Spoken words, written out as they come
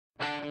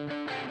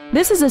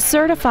This is a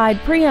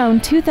certified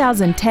pre-owned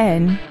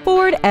 2010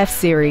 Ford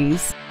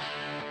F-Series.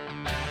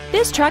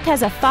 This truck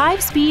has a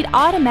 5-speed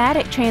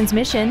automatic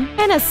transmission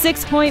and a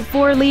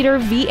 6.4-liter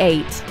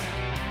V8.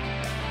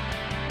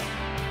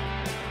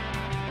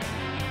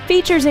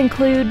 Features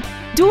include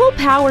dual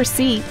power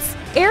seats,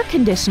 air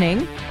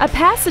conditioning, a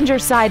passenger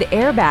side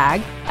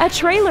airbag, a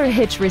trailer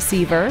hitch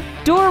receiver,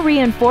 door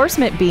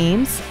reinforcement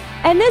beams,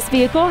 and this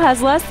vehicle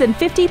has less than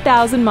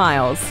 50,000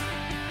 miles.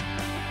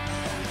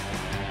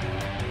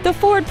 The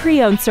Ford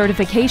Pre-Owned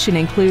certification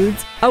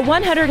includes a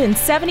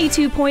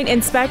 172-point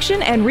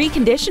inspection and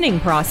reconditioning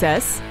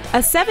process, a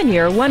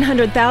 7-year,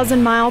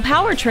 100,000-mile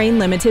powertrain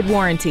limited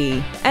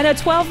warranty, and a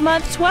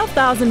 12-month,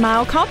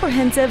 12,000-mile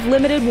comprehensive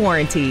limited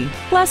warranty,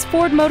 plus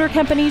Ford Motor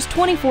Company's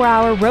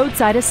 24-hour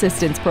roadside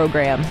assistance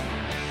program.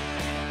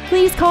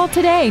 Please call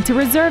today to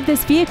reserve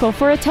this vehicle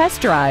for a test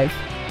drive.